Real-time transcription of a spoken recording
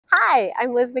Hi,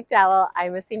 I'm Liz McDowell.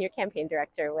 I'm a senior campaign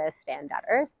director with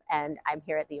Stand.earth, and I'm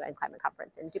here at the UN Climate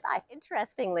Conference in Dubai.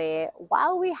 Interestingly,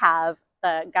 while we have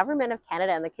the government of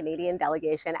Canada and the Canadian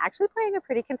delegation actually playing a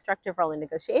pretty constructive role in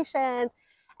negotiations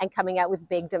and coming out with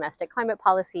big domestic climate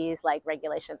policies like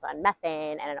regulations on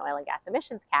methane and an oil and gas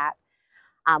emissions cap,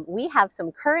 we have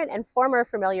some current and former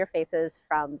familiar faces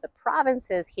from the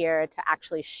provinces here to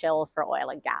actually shill for oil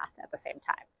and gas at the same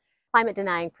time. Climate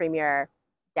denying Premier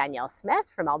Danielle Smith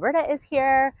from Alberta is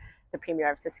here. The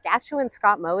Premier of Saskatchewan,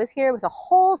 Scott Moe, is here with a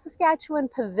whole Saskatchewan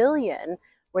pavilion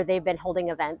where they've been holding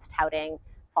events touting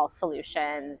false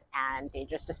solutions and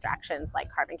dangerous distractions like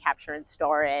carbon capture and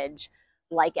storage,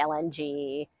 like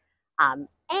LNG.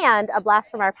 And a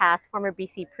blast from our past, former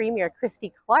BC Premier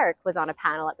Christy Clark was on a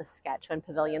panel at the Saskatchewan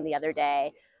Pavilion the other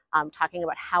day talking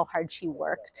about how hard she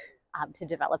worked to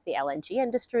develop the LNG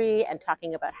industry and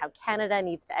talking about how Canada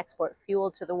needs to export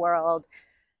fuel to the world.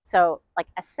 So, like,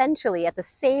 essentially, at the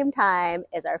same time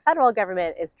as our federal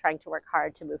government is trying to work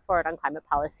hard to move forward on climate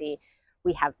policy,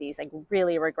 we have these like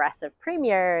really regressive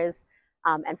premiers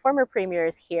and former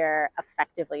premiers here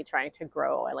effectively trying to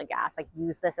grow oil and gas, like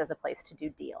use this as a place to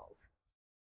do deals.